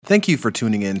Thank you for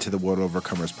tuning in to the World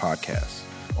Overcomers podcast.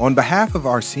 On behalf of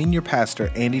our senior pastor,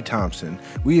 Andy Thompson,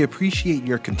 we appreciate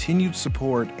your continued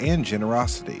support and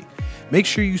generosity. Make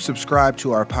sure you subscribe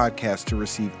to our podcast to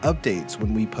receive updates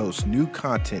when we post new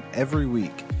content every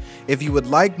week. If you would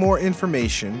like more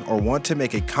information or want to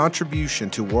make a contribution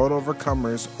to World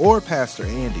Overcomers or Pastor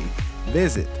Andy,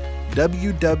 visit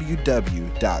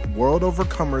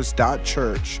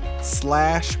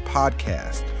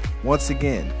www.worldovercomers.church/podcast. Once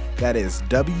again, that is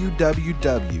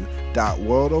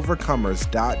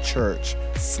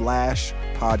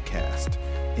www.worldovercomers.church/podcast.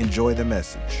 Enjoy the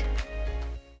message.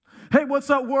 Hey, what's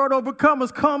up, World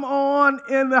Overcomers? Come on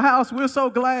in the house. We're so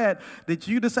glad that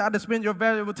you decided to spend your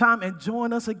valuable time and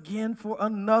join us again for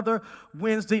another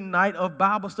Wednesday night of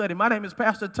Bible study. My name is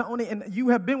Pastor Tony, and you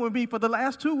have been with me for the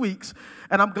last 2 weeks,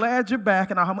 and I'm glad you're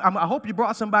back, and I hope you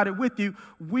brought somebody with you.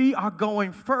 We are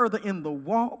going further in the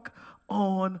Walk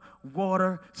on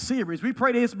Water series. We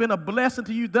pray that it's been a blessing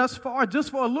to you thus far. Just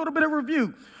for a little bit of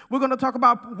review, we're going to talk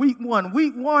about week one.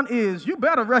 Week one is you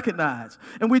better recognize.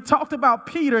 And we talked about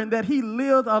Peter and that he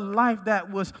lived a life that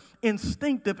was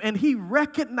instinctive, and he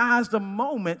recognized the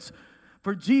moments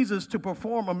for Jesus to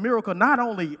perform a miracle, not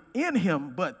only in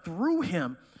him, but through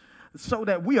him, so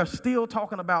that we are still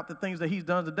talking about the things that he's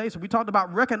done today. So we talked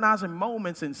about recognizing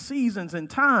moments and seasons and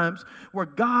times where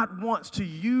God wants to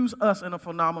use us in a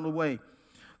phenomenal way.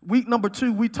 Week number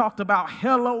 2, we talked about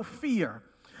hello fear.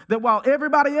 That while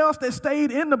everybody else that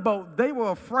stayed in the boat, they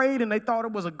were afraid and they thought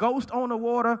it was a ghost on the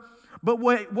water. But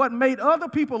what made other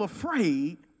people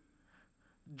afraid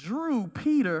drew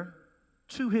Peter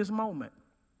to his moment.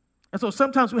 And so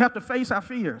sometimes we have to face our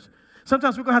fears.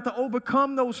 Sometimes we're going to have to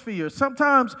overcome those fears.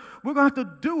 Sometimes we're going to have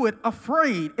to do it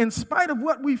afraid. In spite of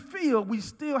what we feel, we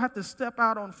still have to step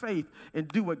out on faith and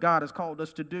do what God has called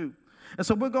us to do. And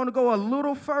so we're going to go a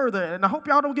little further, and I hope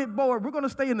y'all don't get bored. We're going to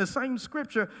stay in the same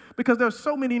scripture because there's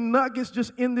so many nuggets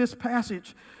just in this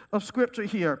passage of scripture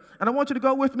here. And I want you to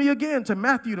go with me again to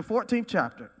Matthew, the 14th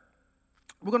chapter.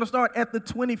 We're going to start at the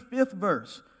 25th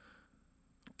verse.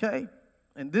 Okay?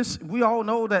 And this, we all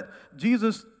know that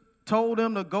Jesus told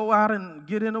them to go out and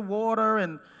get in the water,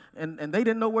 and they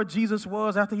didn't know where Jesus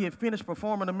was after he had finished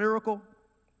performing a miracle.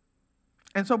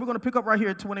 And so we're going to pick up right here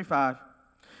at 25.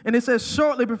 And it says,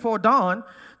 shortly before dawn,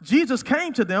 Jesus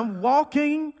came to them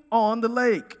walking on the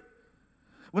lake.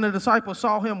 When the disciples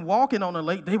saw him walking on the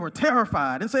lake, they were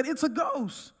terrified and said, "It's a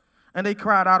ghost." And they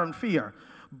cried out in fear.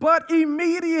 But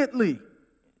immediately,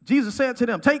 Jesus said to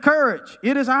them, "Take courage,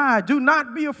 it is I, do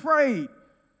not be afraid."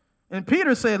 And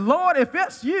Peter said, "Lord, if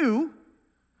it's you,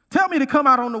 tell me to come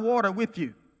out on the water with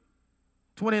you."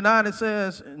 29, it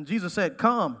says, and Jesus said,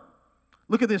 "Come."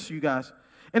 Look at this, you guys.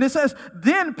 And it says,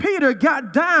 then Peter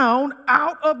got down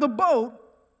out of the boat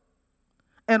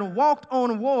and walked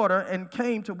on water and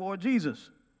came toward Jesus.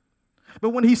 But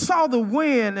when he saw the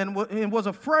wind and was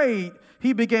afraid,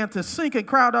 he began to sink and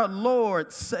cried out,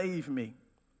 "Lord, save me."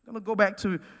 I'm going to go back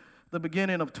to the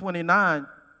beginning of 29.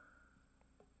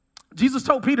 Jesus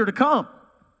told Peter to come.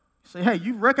 He said, "Hey,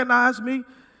 you recognize me?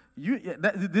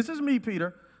 This is me,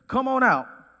 Peter. Come on out."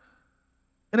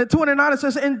 And at 29 it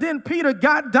says, and then Peter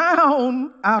got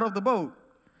down out of the boat,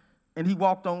 and he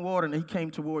walked on water, and he came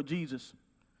toward Jesus.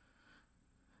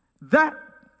 That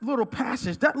little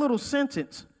passage, that little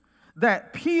sentence,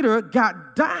 that Peter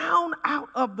got down out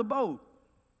of the boat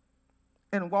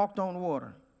and walked on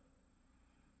water,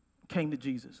 came to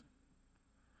Jesus.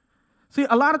 See,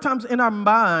 a lot of times in our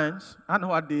minds, I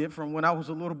know I did from when I was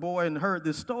a little boy and heard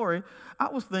this story, I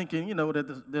was thinking,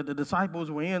 that the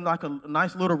disciples were in like a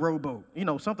nice little rowboat,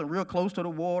 something real close to the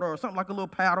water or something like a little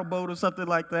paddle boat or something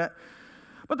like that.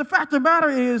 But the fact of the matter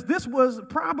is this was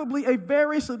probably a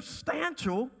very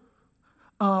substantial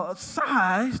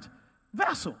sized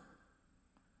vessel.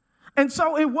 And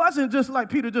so it wasn't just like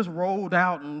Peter just rolled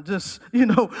out and just,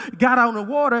 got out on the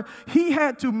water. He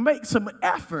had to make some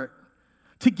effort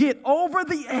to get over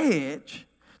the edge,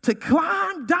 to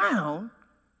climb down,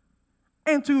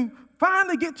 and to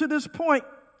finally get to this point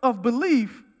of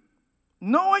belief,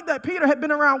 knowing that Peter had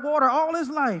been around water all his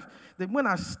life, that when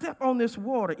I step on this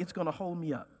water, it's going to hold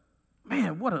me up.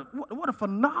 Man, what a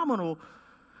phenomenal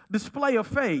display of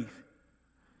faith.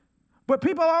 But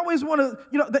people always want to,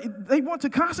 they want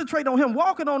to concentrate on him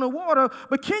walking on the water,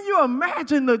 but can you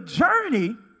imagine the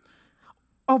journey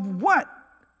of what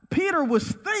Peter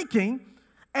was thinking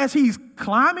as he's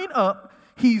climbing up?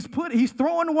 He's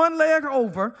throwing one leg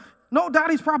over. No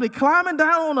doubt he's probably climbing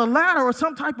down on a ladder or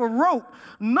some type of rope,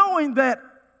 knowing that,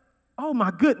 oh my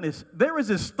goodness, there is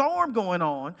this storm going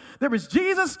on. There is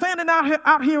Jesus standing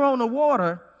out here on the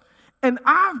water, And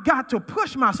I've got to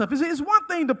push myself. It's one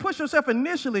thing to push yourself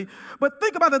initially, but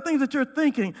think about the things that you're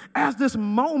thinking as this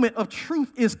moment of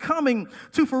truth is coming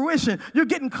to fruition. You're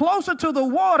getting closer to the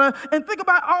water, and think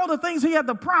about all the things he had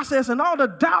to process and all the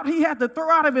doubt he had to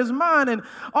throw out of his mind and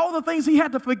all the things he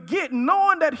had to forget,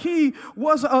 knowing that he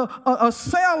was a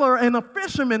sailor and a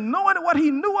fisherman, knowing what he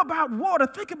knew about water.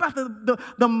 Think about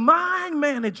the mind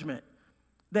management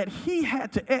that he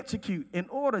had to execute in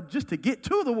order just to get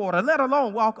to the water, let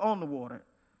alone walk on the water.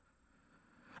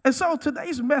 And so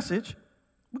today's message,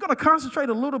 we're going to concentrate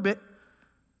a little bit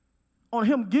on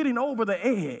him getting over the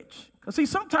edge. Because see,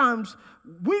 sometimes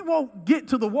we won't get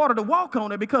to the water to walk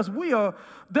on it because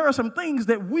there are some things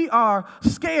that we are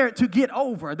scared to get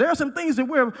over. There are some things that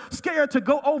we're scared to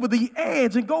go over the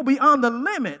edge and go beyond the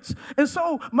limits. And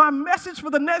so my message for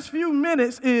the next few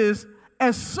minutes is,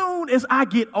 as soon as I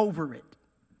get over it.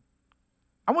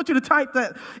 I want you to type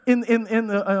that in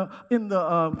the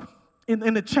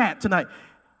chat tonight.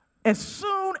 As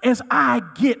soon as I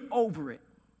get over it.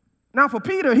 Now, for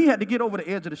Peter, he had to get over the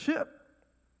edge of the ship.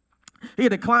 He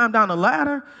had to climb down the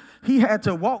ladder. He had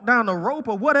to walk down the rope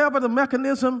or whatever the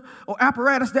mechanism or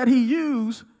apparatus that he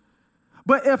used.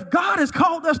 But if God has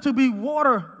called us to be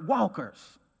water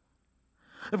walkers,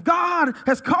 if God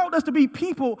has called us to be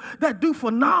people that do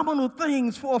phenomenal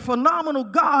things for a phenomenal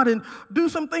God and do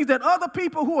some things that other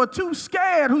people who are too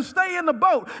scared, who stay in the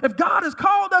boat, if God has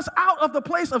called us out of the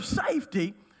place of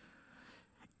safety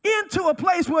into a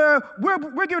place where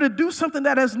we're going to do something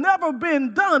that has never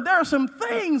been done, there are some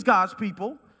things, God's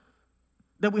people,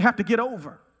 that we have to get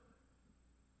over.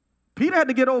 Peter had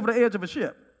to get over the edge of a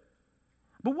ship.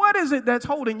 But what is it that's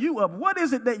holding you up? What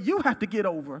is it that you have to get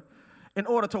over in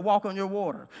order to walk on your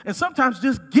water? And sometimes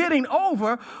just getting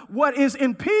over what is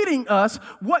impeding us,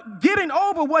 getting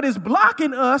over what is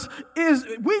blocking us,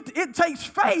 it takes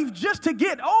faith just to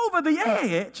get over the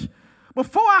edge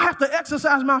before I have to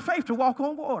exercise my faith to walk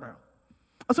on water.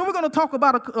 So we're going to talk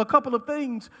about a couple of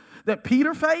things that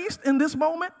Peter faced in this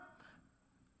moment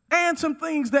and some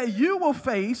things that you will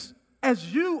face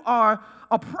as you are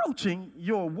approaching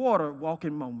your water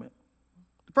walking moment.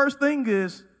 The first thing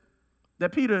is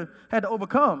that Peter had to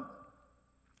overcome.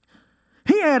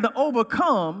 He had to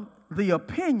overcome the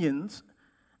opinions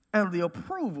and the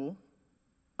approval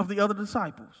of the other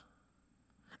disciples.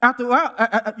 After a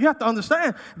while, you have to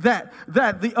understand that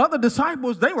the other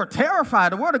disciples, they were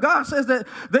terrified. The Word of God says that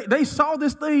they saw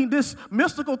this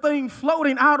mystical thing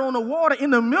floating out on the water in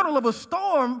the middle of a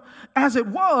storm as it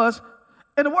was,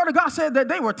 and the Word of God said that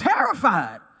they were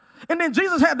terrified. And then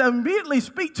Jesus had to immediately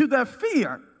speak to their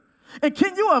fear. And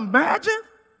can you imagine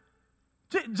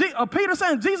Peter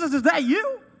saying, Jesus, is that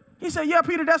you? He said, yeah,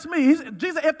 Peter, that's me. He said,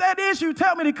 Jesus, if that is you,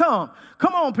 tell me to come.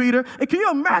 Come on, Peter. And can you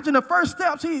imagine the first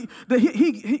steps he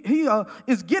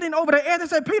is getting over the edge and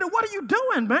said, Peter, what are you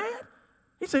doing, man?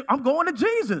 He said, I'm going to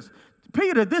Jesus.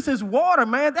 Peter, this is water,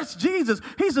 man. That's Jesus.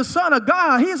 He's the Son of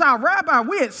God. He's our rabbi.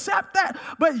 We accept that.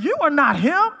 But you are not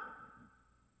him.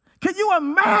 Can you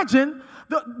imagine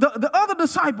the other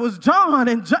disciples, John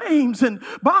and James and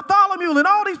Bartholomew and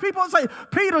all these people say,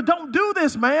 Peter, don't do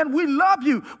this, man. We love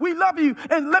you. We love you.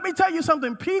 And let me tell you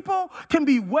something. People can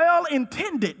be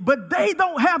well-intended, but they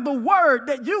don't have the word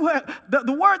that you have,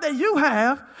 the word that you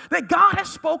have that God has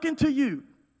spoken to you.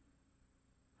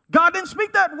 God didn't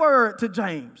speak that word to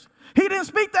James. He didn't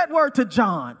speak that word to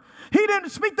John. He didn't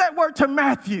speak that word to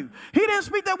Matthew. He didn't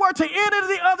speak that word to any of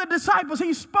the other disciples.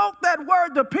 He spoke that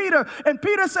word to Peter. And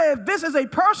Peter said, this is a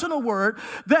personal word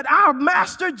that our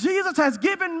master Jesus has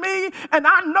given me. And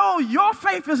I know your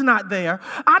faith is not there.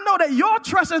 I know that your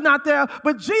trust is not there.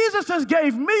 But Jesus just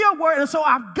gave me a word. And so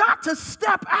I've got to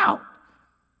step out.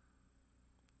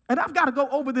 And I've got to go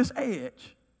over this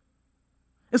edge.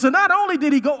 And so not only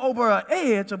did he go over an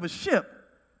edge of a ship,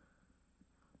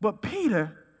 but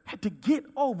Peter had to get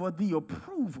over the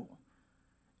approval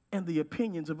and the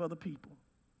opinions of other people.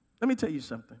 Let me tell you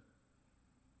something.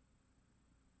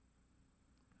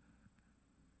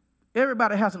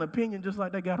 Everybody has an opinion just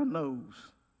like they got a nose.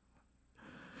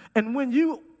 And when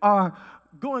you are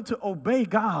going to obey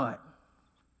God,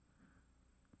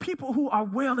 people who are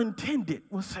well-intended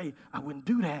will say, I wouldn't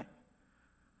do that.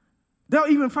 They'll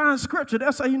even find scripture.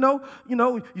 They'll say, you're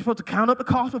supposed to count up the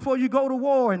cost before you go to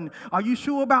war. And are you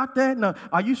sure about that? And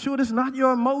are you sure it's not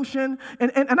your emotion?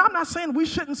 And I'm not saying we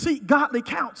shouldn't seek godly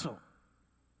counsel.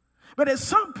 But at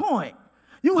some point,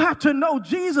 you have to know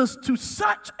Jesus to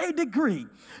such a degree.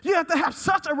 You have to have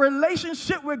such a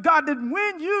relationship with God that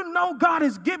when you know God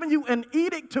has given you an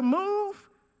edict to move,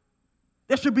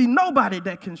 there should be nobody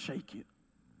that can shake you.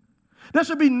 There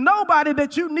should be nobody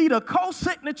that you need a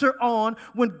co-signature on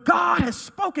when God has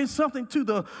spoken something to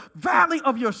the valley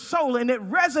of your soul and it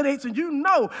resonates and you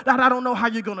know that I don't know how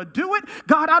you're going to do it.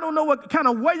 God, I don't know what kind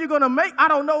of way you're going to make. I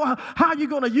don't know how you're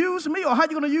going to use me or how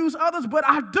you're going to use others, but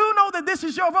I do know that this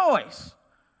is your voice.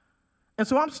 And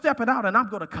so I'm stepping out and I'm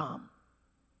going to come.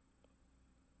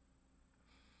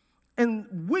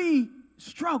 And we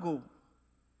struggle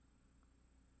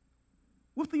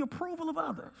with the approval of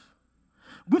others,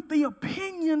 with the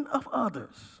opinion of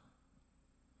others.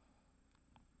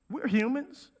 We're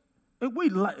humans, and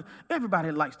everybody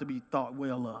likes to be thought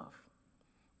well of.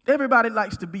 Everybody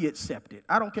likes to be accepted.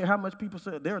 I don't care how much people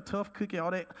say they're a tough cookie, all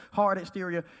that hard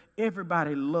exterior.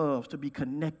 Everybody loves to be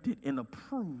connected and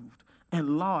approved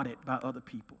and lauded by other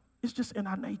people. It's just in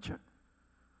our nature.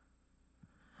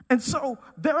 And so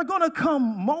there are going to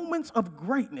come moments of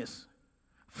greatness,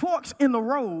 forks in the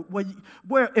road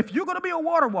where if you're going to be a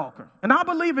water walker, and I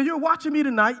believe if you're watching me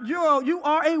tonight, you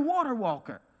are a water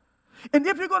walker. And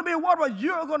if you're going to be a water walker,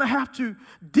 you're going to have to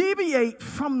deviate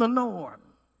from the norm.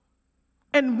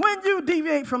 And when you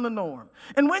deviate from the norm,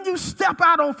 and when you step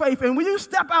out on faith, and when you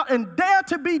step out and dare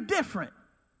to be different,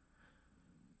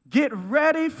 get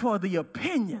ready for the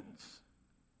opinions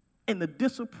and the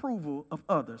disapproval of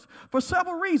others for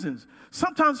several reasons.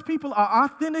 Sometimes people are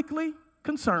authentically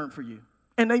concerned for you,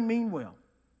 and they mean well.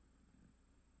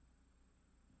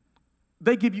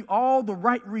 They give you all the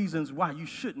right reasons why you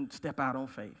shouldn't step out on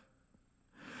faith.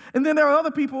 And then there are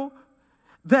other people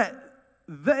that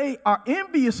they are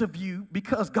envious of you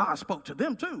because God spoke to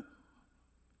them too,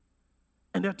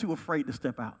 and they're too afraid to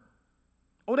step out.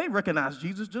 Oh, they recognize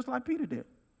Jesus just like Peter did.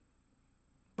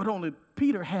 But only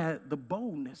Peter had the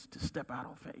boldness to step out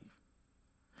on faith.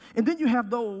 And then you have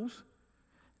those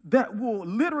that will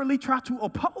literally try to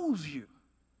oppose you.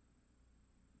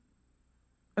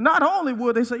 And not only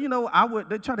would they say,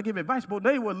 they try to give advice, but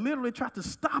they will literally try to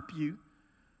stop you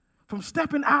from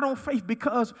stepping out on faith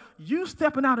because you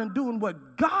stepping out and doing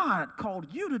what God called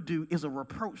you to do is a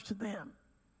reproach to them.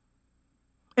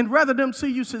 And rather than see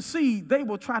you succeed, they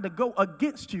will try to go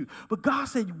against you. But God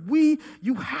said,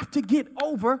 you have to get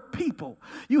over people.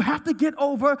 You have to get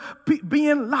over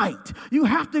being liked. You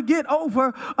have to get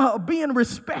over being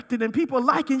respected and people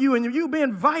liking you and you being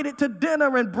invited to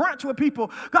dinner and brunch with people.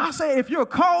 God said, if you're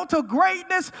called to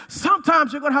greatness,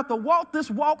 sometimes you're going to have to walk this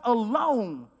walk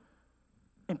alone.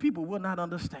 And people will not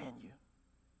understand you.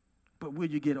 But will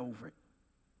you get over it?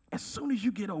 As soon as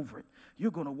you get over it,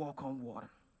 you're going to walk on water.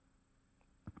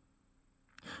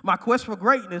 My quest for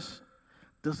greatness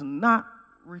does not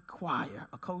require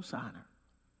a cosigner.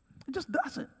 It just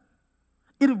doesn't.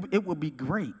 It would be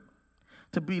great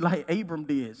to be like Abram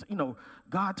did.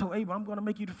 God told Abram, I'm going to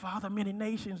make you the father of many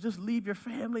nations. Just leave your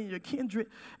family and your kindred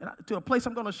to a place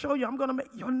I'm going to show you. I'm going to make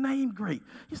your name great.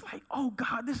 He's like, oh,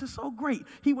 God, this is so great.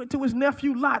 He went to his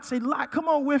nephew Lot, said, Lot, come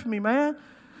on with me, man.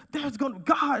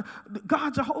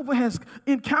 God Jehovah has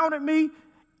encountered me.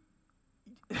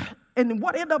 And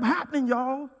what ended up happening,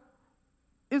 y'all,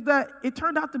 is that it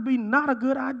turned out to be not a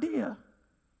good idea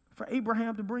for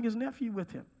Abraham to bring his nephew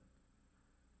with him.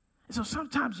 And so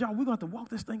sometimes, y'all, we're going to have to walk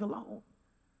this thing alone.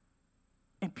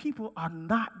 And people are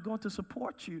not going to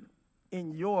support you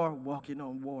in your walking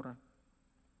on water.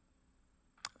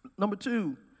 Number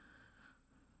two,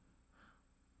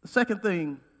 the second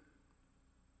thing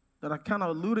that I kind of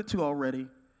alluded to already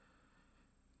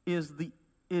is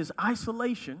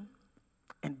isolation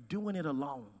and doing it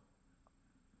alone.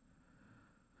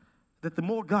 That the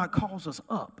more God calls us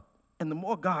up and the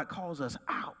more God calls us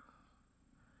out,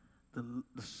 the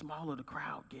smaller the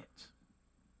crowd gets.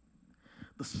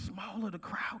 The smaller the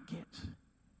crowd gets.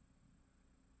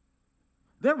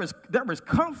 There is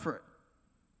comfort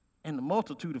in the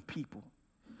multitude of people.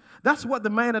 That's what the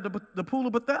man at the pool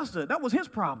of Bethesda, that was his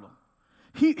problem.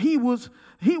 He was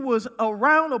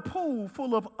around a pool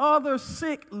full of other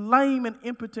sick, lame, and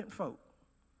impotent folk.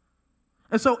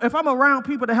 And so if I'm around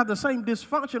people that have the same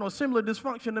dysfunction or similar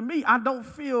dysfunction to me, I don't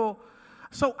feel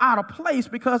so out of place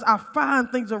because I find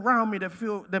things around me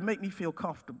that make me feel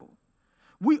comfortable.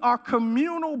 We are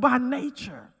communal by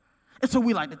nature. And so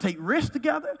we like to take risks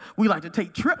together. We like to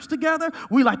take trips together.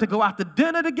 We like to go out to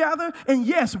dinner together. And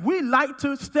yes, we like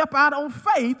to step out on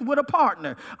faith with a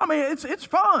partner. I mean, it's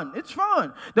fun. It's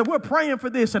fun that we're praying for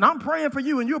this and I'm praying for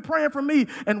you and you're praying for me.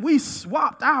 And we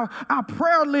swapped our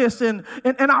prayer lists and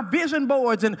our vision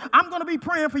boards. And I'm going to be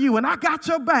praying for you and I got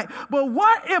your back. But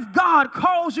what if God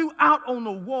calls you out on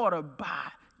the water by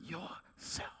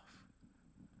yourself?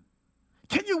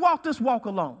 Can you walk this walk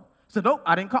alone? So nope,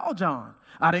 I didn't call John.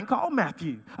 I didn't call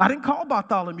Matthew. I didn't call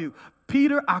Bartholomew.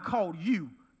 Peter, I called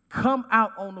you. Come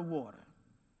out on the water.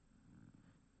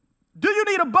 Do you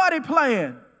need a buddy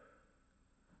plan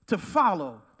to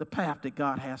follow the path that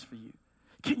God has for you?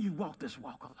 Can you walk this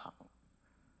walk alone?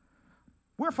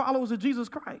 We're followers of Jesus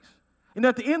Christ. And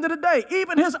at the end of the day,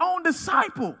 even his own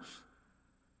disciples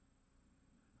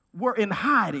were in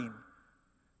hiding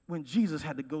when Jesus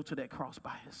had to go to that cross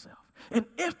by himself. And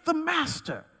if the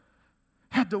master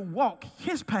had to walk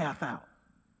his path out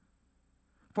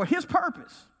for his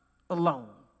purpose alone,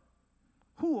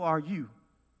 who are you?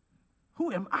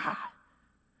 Who am I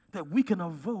that we can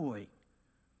avoid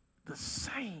the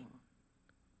same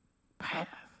path?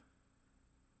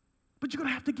 But you're going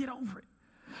to have to get over it.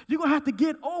 You're going to have to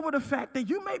get over the fact that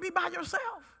you may be by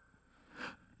yourself.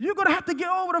 You're going to have to get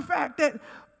over the fact that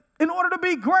in order to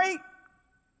be great,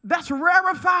 that's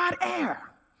rarefied air.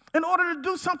 In order to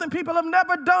do something people have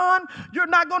never done, you're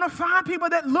not going to find people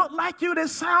that look like you, that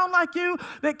sound like you,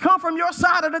 that come from your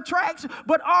side of the tracks.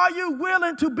 But are you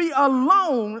willing to be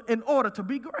alone in order to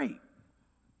be great?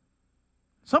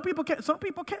 Some people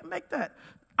can't make that.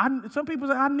 Some people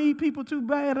say, I need people too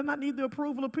bad, and I need the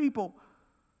approval of people.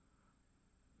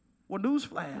 Well,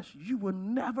 newsflash, you will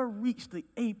never reach the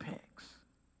apex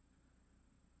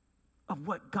of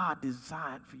what God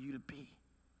designed for you to be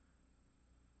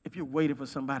if you're waiting for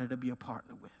somebody to be a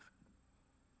partner with.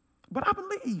 But I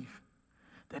believe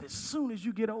that as soon as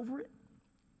you get over it,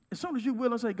 as soon as you're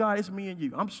willing to say, God, it's me and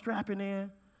you, I'm strapping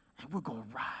in, and we're going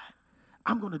to ride.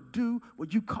 I'm going to do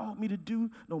what you called me to do,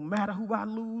 no matter who I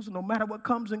lose, no matter what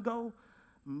comes and go.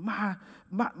 My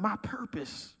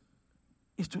purpose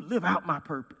is to live out my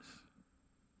purpose.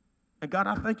 And God,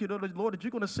 I thank you, Lord, that you're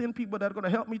going to send people that are going to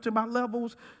help me to my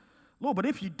levels. Lord, but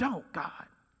if you don't, God,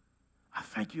 I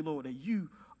thank you, Lord, that you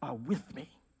are with me.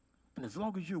 And as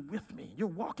long as you're with me, you're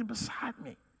walking beside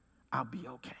me, I'll be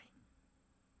okay.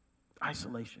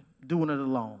 Isolation, doing it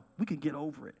alone. We can get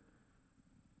over it.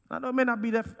 I know it may not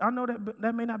be that. I know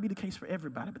that may not be the case for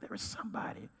everybody, but there is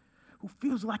somebody who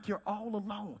feels like you're all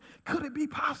alone. Could it be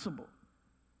possible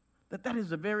that that is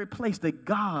the very place that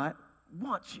God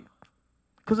wants you?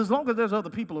 Because as long as there's other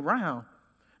people around,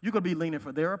 you're going to be leaning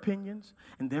for their opinions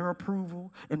and their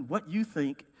approval and what you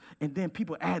think, and then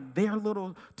people add their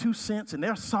little 2 cents and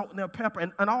their salt and their pepper,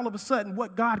 and all of a sudden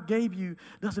what God gave you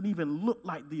doesn't even look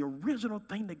like the original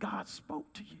thing that God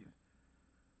spoke to you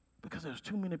because there's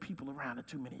too many people around and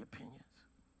too many opinions.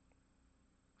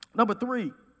 Number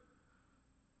 3,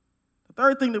 the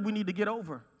third thing that we need to get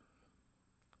over.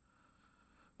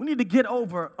 We need to get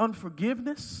over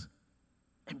unforgiveness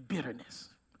and bitterness.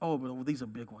 Oh, but these are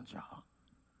big ones, y'all.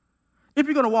 If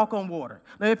you're going to walk on water,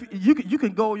 now if you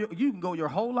can go your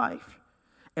whole life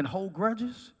and hold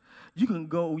grudges. You can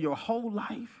go your whole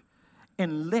life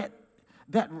and let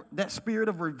that spirit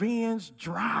of revenge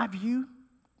drive you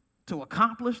to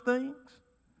accomplish things,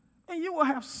 and you will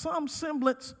have some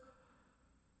semblance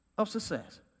of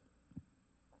success.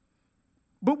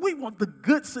 But we want the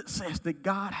good success that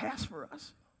God has for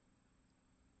us.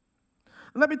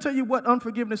 Let me tell you what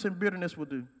unforgiveness and bitterness will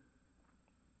do.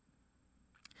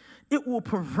 It will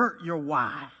pervert your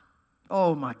why.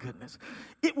 Oh, my goodness.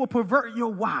 It will pervert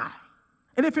your why.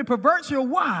 And if it perverts your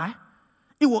why,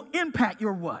 it will impact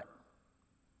your what?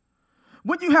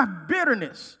 When you have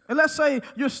bitterness, and let's say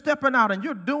you're stepping out and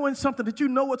you're doing something that you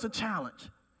know it's a challenge,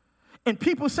 and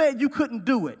people said you couldn't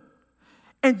do it,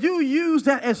 and you use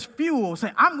that as fuel,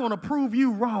 say, I'm going to prove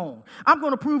you wrong. I'm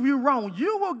going to prove you wrong.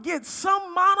 You will get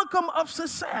some modicum of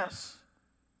success.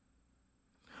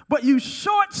 But you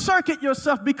short-circuit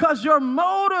yourself because your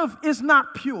motive is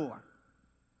not pure.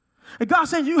 And God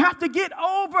said you have to get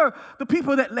over the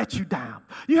people that let you down.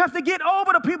 You have to get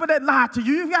over the people that lied to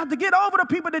you. You have to get over the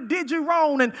people that did you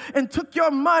wrong and took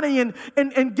your money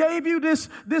and gave you this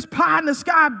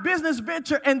pie-in-the-sky business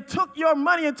venture and took your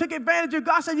money and took advantage of.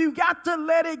 God said you got to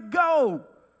let it go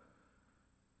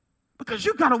because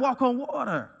you got to walk on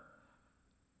water.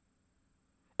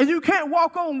 And you can't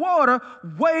walk on water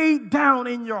way down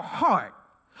in your heart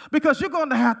because you're going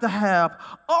to have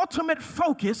ultimate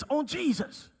focus on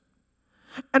Jesus.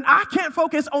 And I can't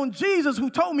focus on Jesus who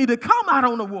told me to come out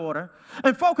on the water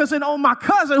and focusing on my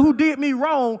cousin who did me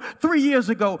wrong 3 years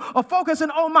ago, or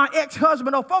focusing on my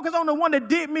ex-husband, or focus on the one that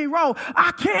did me wrong.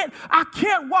 I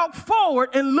can't walk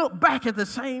forward and look back at the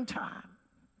same time.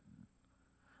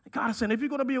 And God is saying, if you're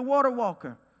going to be a water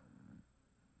walker,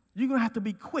 you're going to have to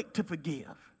be quick to forgive.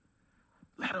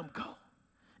 Let them go.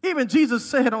 Even Jesus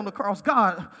said on the cross,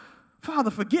 God,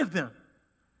 Father, forgive them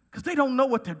because they don't know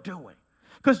what they're doing.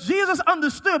 Because Jesus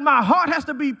understood my heart has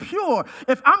to be pure.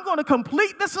 If I'm going to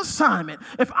complete this assignment,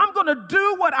 if I'm going to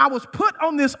do what I was put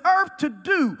on this earth to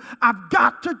do, I've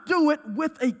got to do it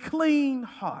with a clean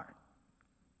heart.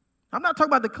 I'm not talking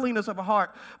about the cleanness of a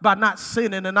heart by not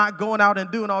sinning and not going out and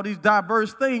doing all these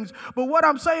diverse things. But what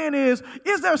I'm saying is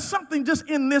there something just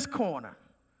in this corner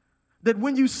that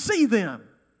when you see them,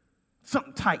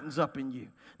 something tightens up in you?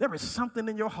 There is something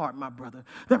in your heart, my brother.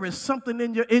 There is something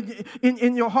in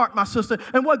your heart, my sister.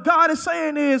 And what God is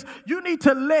saying is you need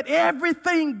to let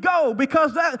everything go,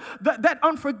 because that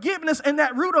unforgiveness and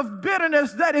that root of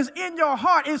bitterness that is in your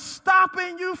heart is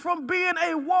stopping you from being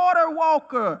a water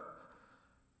walker.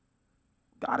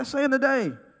 God is saying today,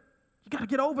 you got to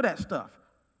get over that stuff.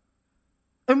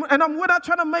 And we're not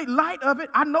trying to make light of it.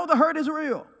 I know the hurt is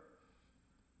real.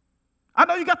 I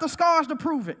know you got the scars to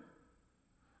prove it.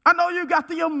 I know you got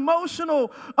the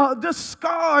emotional the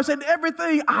scars and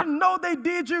everything. I know they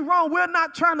did you wrong. We're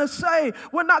not trying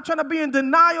to be in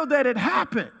denial that it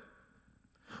happened.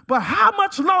 But how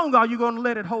much longer are you going to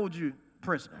let it hold you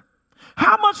prisoner?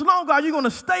 How much longer are you going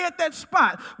to stay at that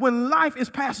spot when life is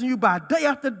passing you by day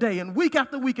after day and week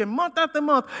after week and month after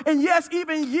month and, yes,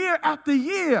 even year after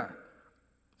year?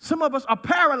 Some of us are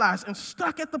paralyzed and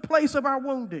stuck at the place of our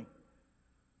wounding.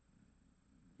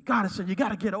 God has said, you got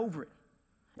to get over it.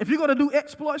 If you're going to do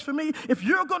exploits for me, if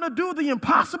you're going to do the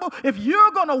impossible, if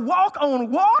you're going to walk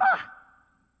on water,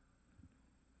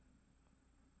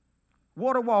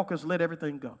 water walkers let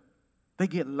everything go. They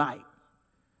get light.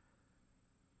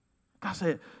 God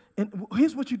said, and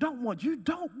here's what you don't want. You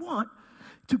don't want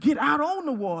to get out on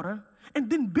the water and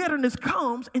then bitterness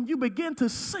comes and you begin to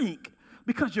sink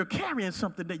because you're carrying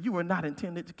something that you were not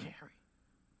intended to carry.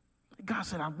 God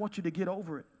said, I want you to get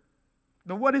over it.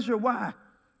 Now, what is your why?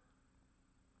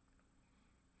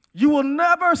 You will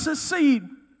never succeed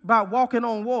by walking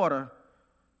on water,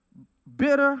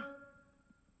 bitter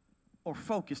or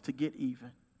focused to get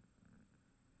even.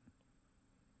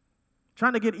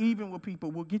 Trying to get even with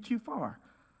people will get you far,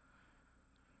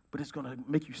 but it's going to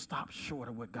make you stop short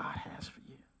of what God has for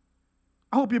you.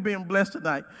 I hope you're being blessed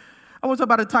tonight. I want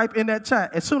somebody to type in that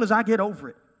chat, as soon as I get over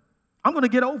it. I'm going to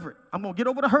get over it. I'm going to get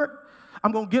over the hurt.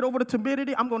 I'm going to get over the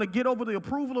timidity. I'm going to get over the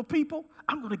approval of people.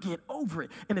 I'm going to get over it.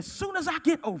 And as soon as I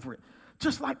get over it,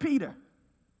 just like Peter,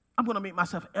 I'm going to make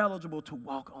myself eligible to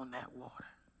walk on that water.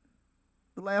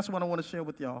 The last one I want to share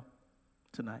with y'all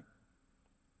tonight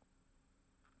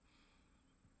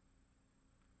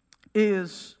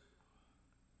is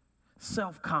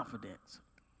self-confidence.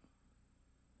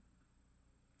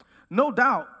 No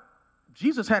doubt,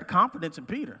 Jesus had confidence in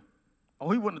Peter,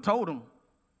 or he wouldn't have told him,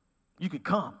 you could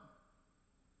come.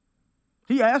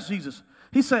 He asked Jesus,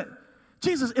 he said,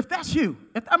 Jesus, if that's you,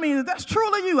 if that's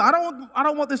truly you, I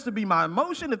don't want this to be my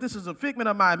emotion, if this is a figment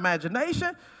of my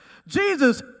imagination.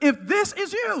 Jesus, if this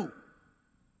is you,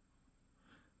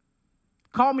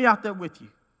 call me out there with you.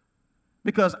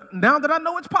 Because now that I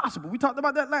know it's possible, we talked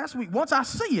about that last week, once I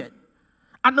see it,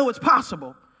 I know it's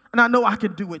possible, and I know I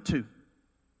can do it too.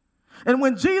 And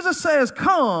when Jesus says,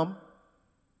 come,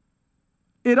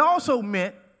 it also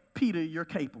meant, Peter, you're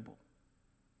capable.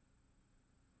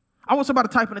 I want somebody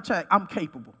to type in the chat, I'm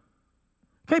capable.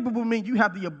 Capable means you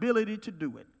have the ability to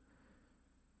do it.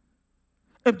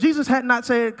 If Jesus had not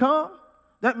said come,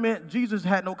 that meant Jesus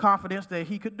had no confidence that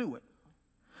he could do it.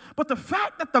 But the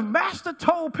fact that the master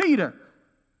told Peter,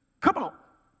 come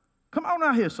on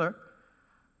out here, sir.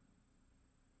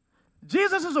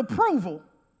 Jesus' approval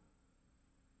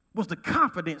was the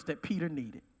confidence that Peter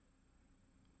needed.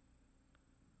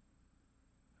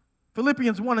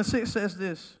 Philippians 1:6 says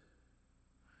this,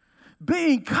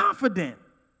 being confident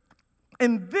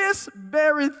in this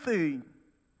very thing,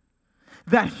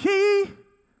 that he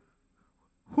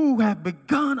who hath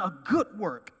begun a good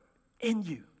work in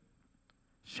you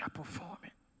shall perform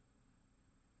it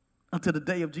until the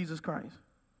day of Jesus Christ.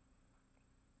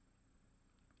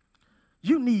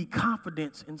 You need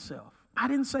confidence in self. I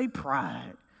didn't say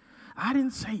pride. I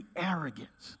didn't say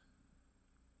arrogance.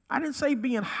 I didn't say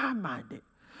being high-minded.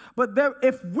 But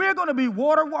if we're going to be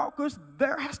water walkers,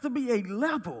 there has to be a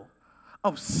level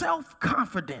of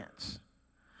self-confidence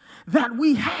that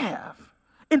we have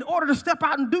in order to step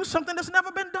out and do something that's never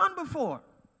been done before.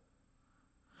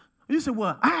 You say,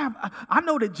 well, I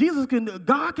know that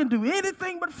God can do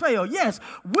anything but fail. Yes,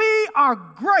 we are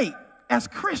great as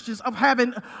Christians of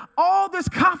having all this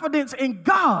confidence in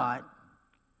God,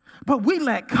 but we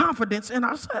lack confidence in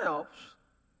ourselves.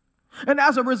 And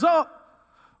as a result,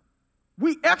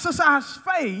 we exercise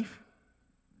faith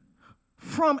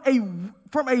from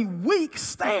a weak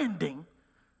standing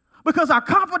because our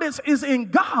confidence is in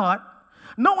God,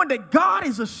 knowing that God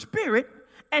is a spirit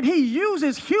and he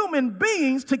uses human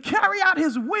beings to carry out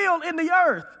his will in the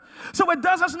earth. So it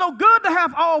does us no good to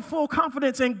have all full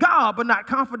confidence in God but not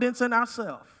confidence in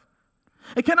ourselves.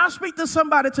 And can I speak to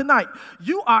somebody tonight?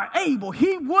 You are able.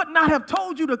 He would not have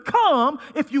told you to come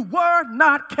if you were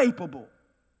not capable.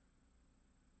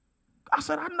 I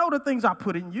said, I know the things I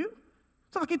put in you.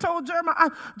 So like he told Jeremiah,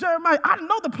 I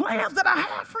know the plans that I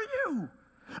have for you.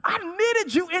 I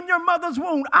knitted you in your mother's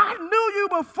womb. I knew you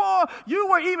before you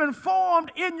were even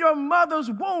formed in your mother's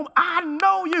womb. I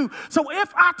know you. So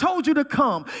if I told you to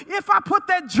come, if I put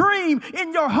that dream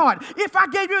in your heart, if I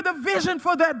gave you the vision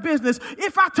for that business,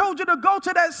 if I told you to go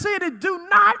to that city, do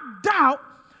not doubt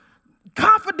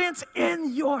confidence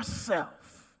in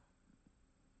yourself.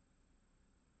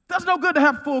 Does no good to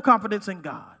have full confidence in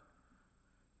God,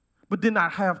 but did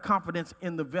not have confidence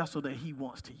in the vessel that he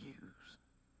wants to use.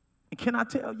 And can I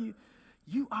tell you,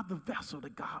 you are the vessel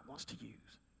that God wants to use.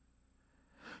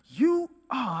 You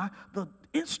are the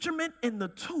instrument and the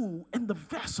tool and the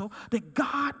vessel that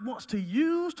God wants to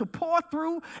use to pour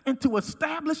through and to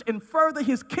establish and further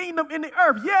his kingdom in the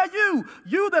earth. Yeah,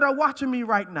 you that are watching me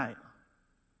right now.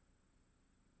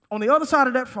 On the other side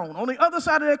of that phone, on the other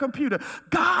side of that computer,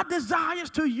 God desires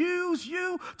to use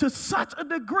you to such a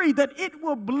degree that it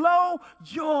will blow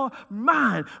your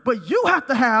mind. But you have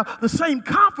to have the same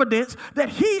confidence that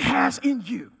he has in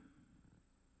you.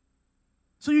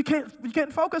 So you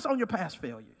can't focus on your past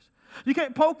failures. You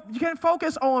can't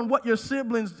focus on what your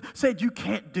siblings said you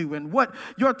can't do and what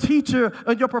your teacher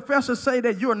and your professors say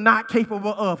that you're not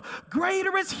capable of.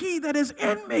 Greater is he that is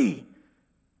in me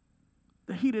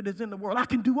than he that is in the world. I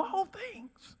can do all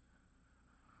things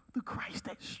through Christ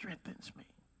that strengthens me.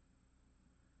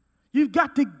 You've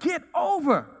got to get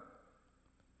over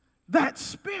that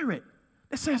spirit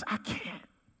that says, I can't.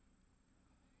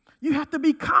 You have to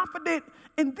be confident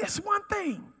in this one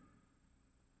thing.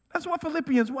 That's what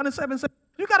Philippians 1:7 says.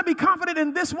 You got to be confident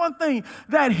in this one thing,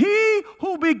 that he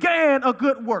who began a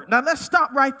good work. Now let's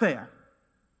stop right there.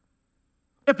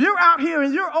 If you're out here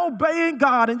and you're obeying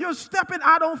God and you're stepping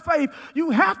out on faith,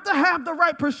 you have to have the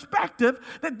right perspective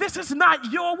that this is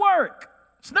not your work.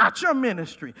 It's not your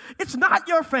ministry. It's not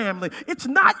your family. It's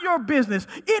not your business.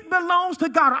 It belongs to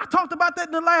God. I talked about that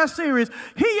in the last series.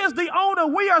 He is the owner.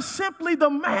 We are simply the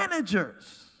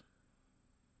managers.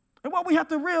 And what we have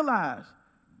to realize,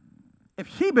 if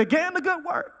he began the good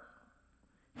work,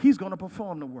 he's going to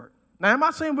perform the work. Now, am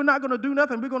I saying we're not going to do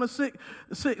nothing? We're going to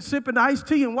sip an iced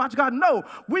tea and watch God? No,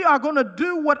 we are going to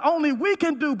do what only we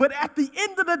can do. But at the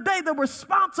end of the day, the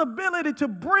responsibility to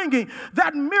bringing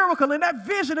that miracle and that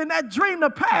vision and that dream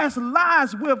to pass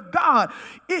lies with God.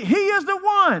 He is the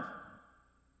one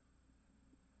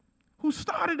who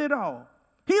started it all.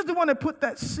 He's the one that put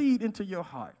that seed into your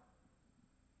heart.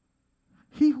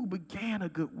 He who began a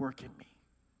good work in me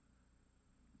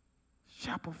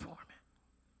shall perform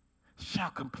it, shall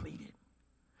complete it,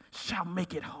 shall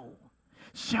make it whole,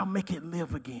 shall make it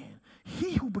live again.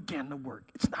 He who began the work.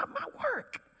 It's not my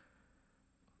work.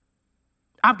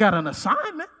 I've got an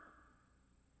assignment,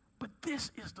 but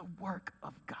this is the work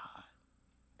of God.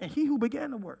 And he who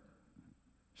began the work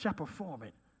shall perform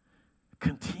it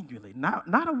continually. Not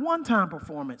a one-time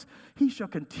performance. He shall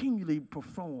continually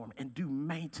perform and do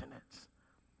maintenance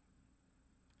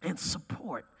and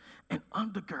support and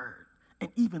undergird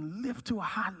and even lift to a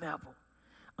high level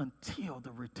until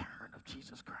the return of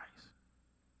Jesus Christ.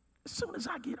 As soon as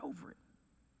I get over it,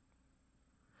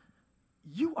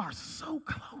 you are so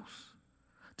close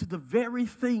to the very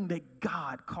thing that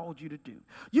God called you to do.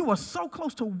 You are so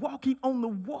close to walking on the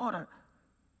water.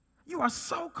 You are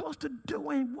so close to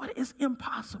doing what is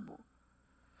impossible.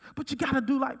 But you got to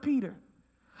do like Peter.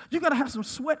 You got to have some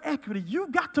sweat equity. You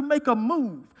got to make a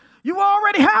move. You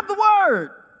already have the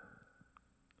word,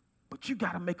 but you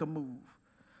got to make a move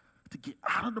to get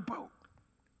out of the boat.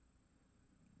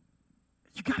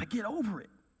 You got to get over it.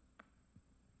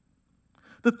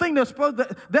 The thing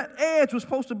that edge was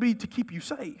supposed to be to keep you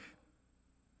safe,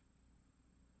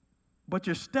 but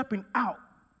you're stepping out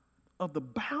of the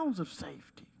bounds of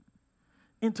safety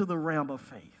into the realm of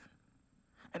faith.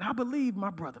 And I believe, my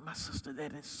brother, my sister,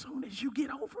 that as soon as you get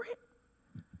over it,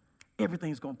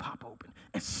 everything's going to pop open.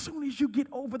 As soon as you get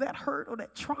over that hurt or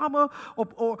that trauma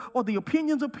or the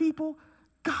opinions of people,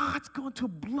 God's going to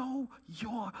blow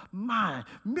your mind.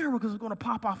 Miracles are going to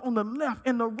pop off on the left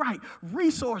and the right.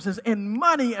 Resources and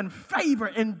money and favor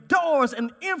and doors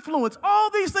and influence.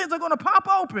 All these things are going to pop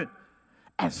open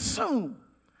as soon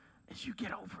as you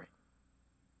get over it.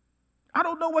 I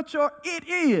don't know what your it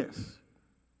is,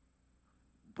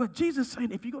 but Jesus is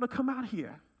saying if you're going to come out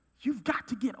here, you've got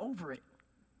to get over it.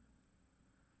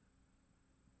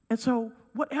 And so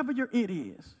whatever your it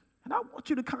is, and I want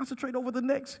you to concentrate over the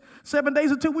next 7 days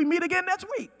until we meet again next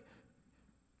week.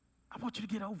 I want you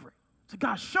to get over it. So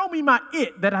God, show me my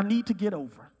it that I need to get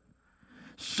over.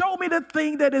 Show me the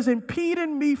thing that is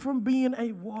impeding me from being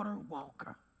a water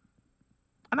walker.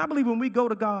 And I believe when we go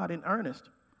to God in earnest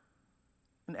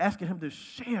and asking him to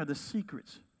share the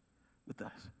secrets with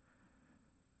us,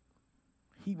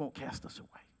 he won't cast us away.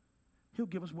 He'll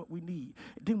give us what we need.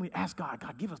 Then we ask God,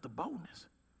 God, give us the boldness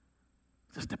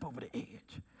to step over the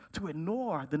edge, to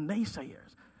ignore the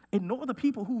naysayers, ignore the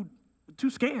people who are too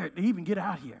scared to even get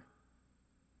out here,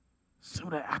 so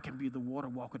that I can be the water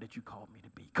walker that you called me to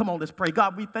be. Come on, let's pray.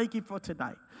 God, we thank you for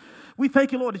tonight. We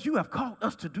thank you, Lord, that you have called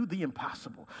us to do the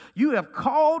impossible. You have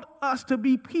called us to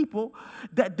be people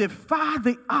that defy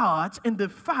the odds and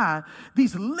defy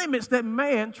these limits that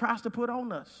man tries to put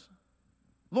on us.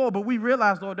 Lord, but we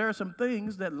realize, Lord, there are some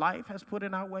things that life has put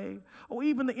in our way, or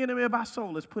even the enemy of our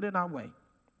soul has put in our way.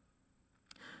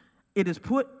 It is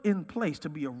put in place to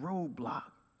be a roadblock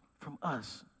from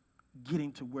us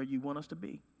getting to where you want us to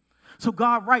be. So,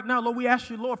 God, right now, Lord, we ask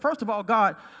you, Lord, first of all,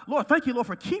 God, Lord, thank you, Lord,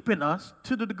 for keeping us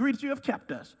to the degree that you have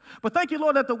kept us. But thank you,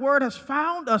 Lord, that the word has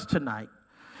found us tonight.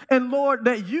 And, Lord,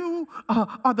 that you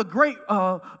are the great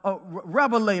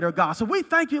revelator, God. So we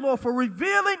thank you, Lord, for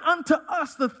revealing unto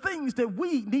us the things that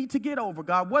we need to get over,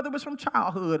 God, whether it's from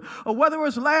childhood or whether it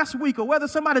was last week or whether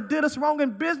somebody did us wrong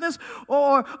in business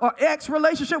or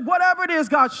ex-relationship, whatever it is,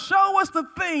 God, show us the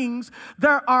things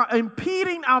that are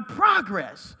impeding our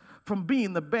progress from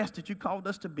being the best that you called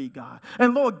us to be, God.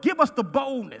 And, Lord, give us the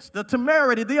boldness, the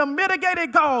temerity, the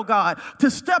unmitigated gall, God, to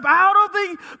step out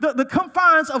of the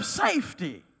confines of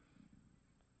safety.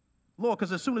 Lord,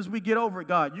 because as soon as we get over it,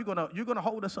 God, you're gonna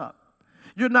hold us up.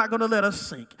 You're not going to let us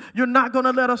sink. You're not going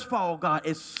to let us fall, God,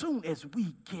 as soon as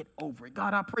we get over it.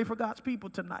 God, I pray for God's people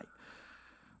tonight.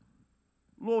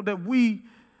 Lord, that we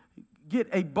get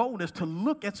a boldness to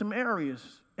look at some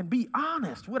areas and be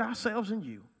honest with ourselves and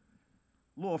you.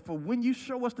 Lord, for when you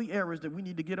show us the areas that we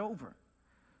need to get over,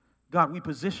 God, we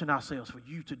position ourselves for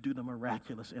you to do the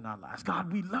miraculous in our lives.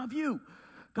 God, we love you.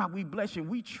 God, we bless you.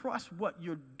 We trust what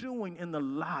you're doing in the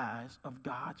lives of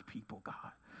God's people,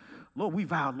 God. Lord, we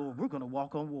vow, Lord, we're going to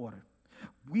walk on water.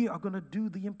 We are going to do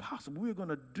the impossible. We're going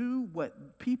to do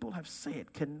what people have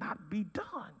said cannot be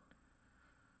done.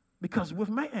 Because with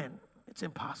man, it's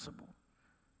impossible.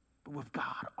 But with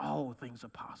God, all things are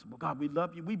possible. God, we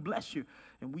love you. We bless you.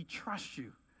 And we trust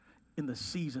you in the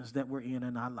seasons that we're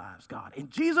in our lives, God. In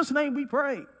Jesus' name we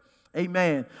pray.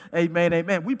 Amen, amen,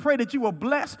 amen. We pray that you will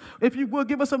bless. If you will,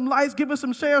 give us some likes, give us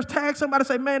some shares, tag somebody,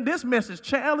 say, man, this message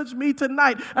challenged me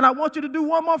tonight. And I want you to do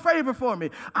one more favor for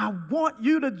me. I want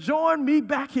you to join me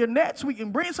back here next week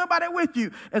and bring somebody with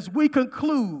you as we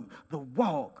conclude the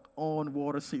Walk on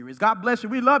Water series. God bless you.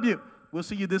 We love you. We'll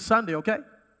see you this Sunday, okay?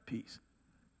 Peace.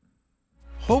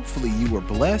 Hopefully you were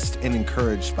blessed and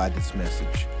encouraged by this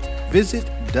message. Visit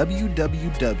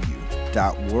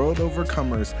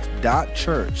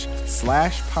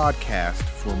www.worldovercomers.church/podcast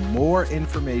for more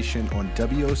information on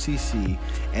WOCC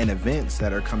and events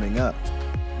that are coming up.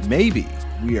 Maybe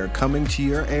we are coming to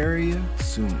your area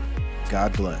soon.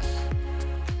 God bless.